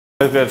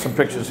I've got some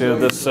pictures here of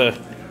this.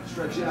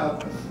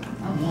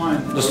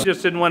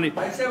 Just didn't want to.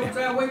 I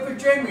said, wait for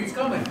Jamie, he's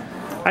coming.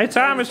 Hi,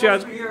 Thomas,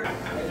 just.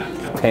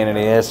 Pain in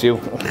the ass, you.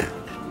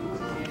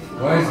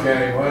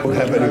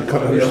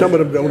 Some of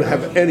them don't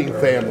have any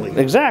family.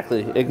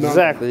 Exactly. They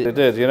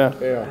did, you know.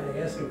 Yeah.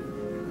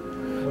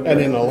 And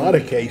in a lot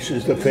of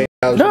cases, the family.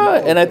 No,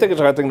 and I think it's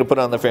a hard thing to put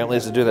on the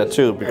families to do that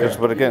too, because,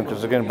 but let's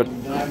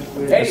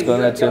go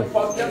on that too.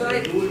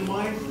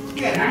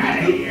 Get out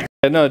of here.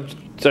 No,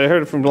 so I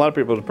heard it from a lot of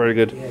people. It's pretty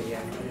good.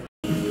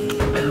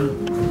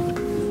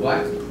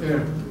 What?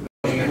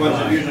 What's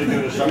it usually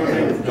do to summer?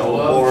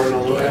 Or and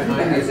all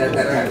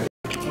that.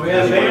 We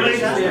have Bailey,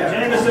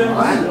 Jameson.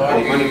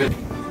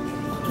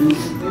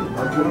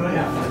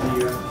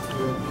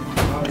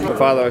 My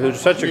father, who's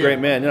such a great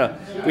man, you know.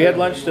 We had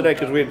lunch today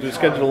because we had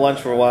scheduled a lunch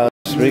for a while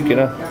this week, you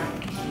know.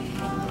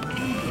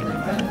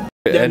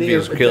 Then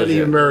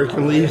the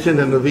American Legion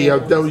and the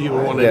VFW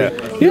wanted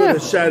it. You're the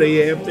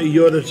Saturday after,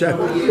 you're the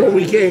Saturday. Well,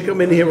 we can't come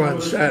in here on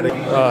Saturday.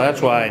 Oh,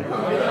 that's why.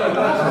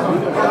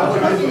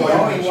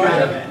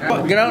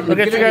 Get out. We'll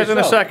get you guys in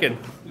a second.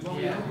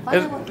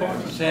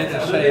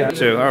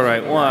 Two. All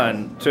right.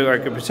 1, 2. All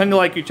right. Pretend you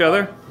like each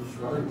other.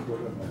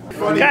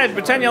 Guys,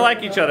 pretend you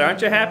like each other.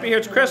 Aren't you happy here?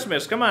 It's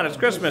Christmas. Come on, it's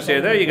Christmas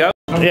here. There you go.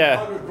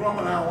 Yeah.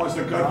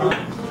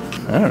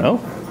 I don't know.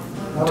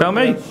 Tell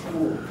me.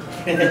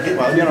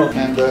 Well, you know,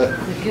 and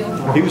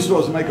he was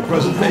supposed to make a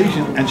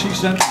presentation, and she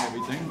sent me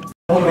everything.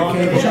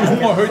 She was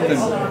more hurt than.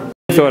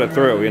 I thought it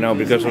through, you know,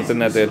 because within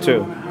that there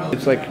too.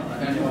 It's like,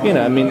 you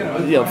know, I mean,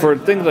 you know, for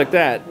things like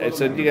that, I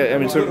said, you got, I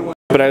mean, so,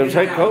 but I was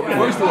like hoping.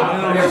 First of all,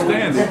 I don't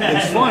understand.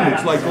 It's fun.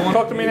 It's like going.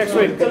 Talk to me next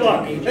week. Good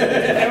luck.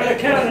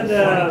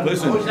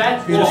 Listen.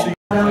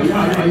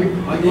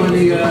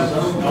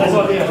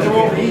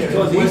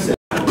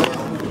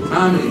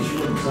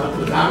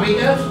 Tommy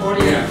does?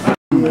 Yeah.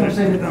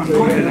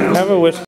 Have a whiskey.